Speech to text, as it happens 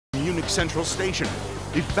Munich Central Station.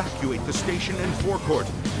 Evacuate the station and forecourt,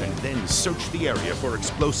 and then search the area for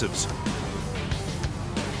explosives.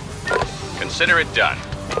 Consider it done.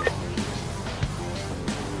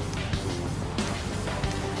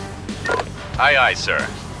 Aye, aye, sir.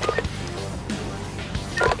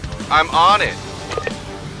 I'm on it.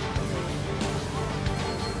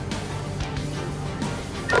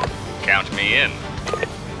 Count me in.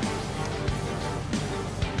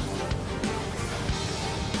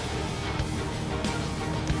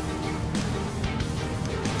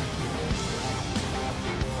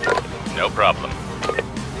 No problem.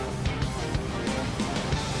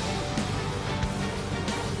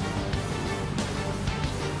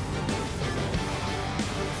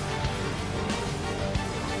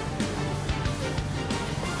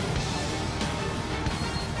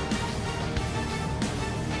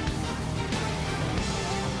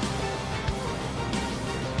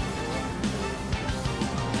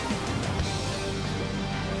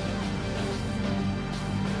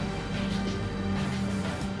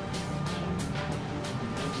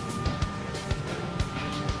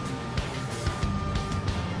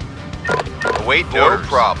 Await orders. No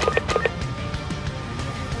problem.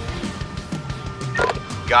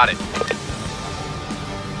 Got it.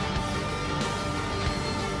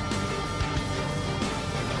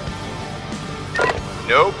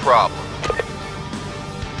 No problem.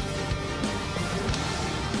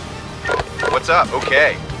 What's up?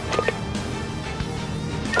 Okay.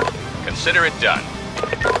 Consider it done.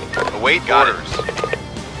 Await orders.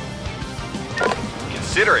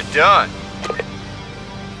 Consider it done.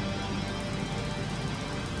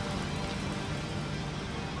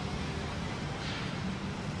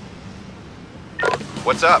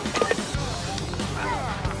 What's up?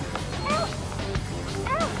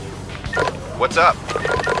 What's up?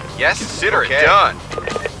 Yes, consider it done.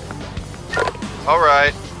 All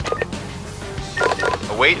right.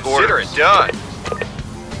 Await orders. Consider it done.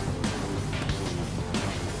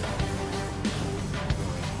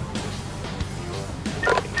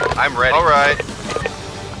 I'm ready. All right.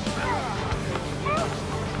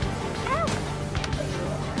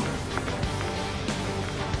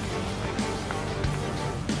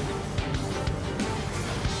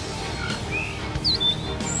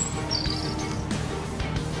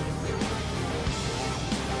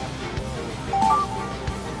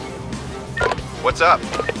 What's up?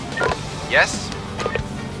 Yes?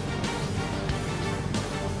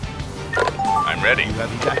 I'm ready. You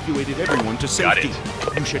have evacuated everyone to safety.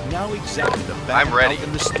 Got it. You should now examine the bag I'm ready. out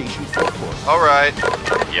in the station forecourt. All right.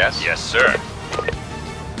 Yes? Yes, sir.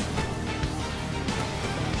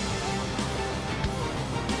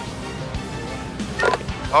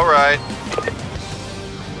 All right.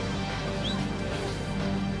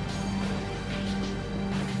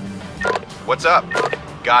 What's up?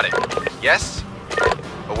 Got it. Yes?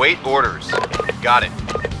 Await orders. Got it.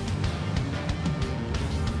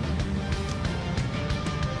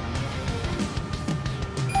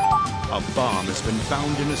 A bomb has been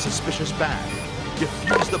found in a suspicious bag.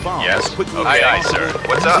 Defuse the bomb Yes. as quickly Aye, aye, as possible. sir.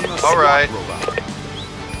 What's up? using a All SWAT right. robot.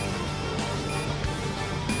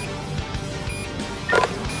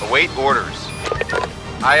 Await orders.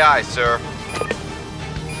 Aye, aye, sir.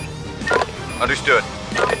 Understood.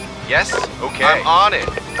 Yes? Okay. I'm on it.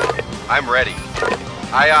 I'm ready.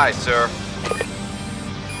 Aye, aye, sir.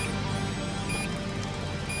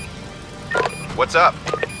 What's up?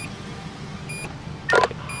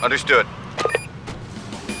 Understood.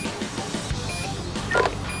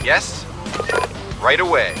 Yes? Right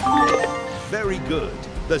away. Very good.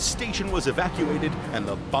 The station was evacuated and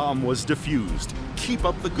the bomb was defused. Keep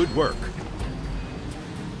up the good work.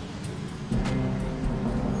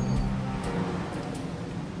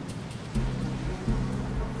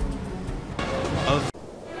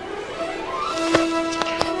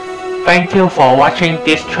 Thank you for watching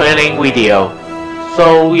this training video.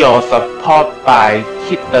 Show your support by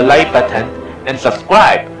hit the like button and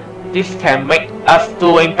subscribe. This can make us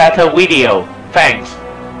doing better video. Thanks.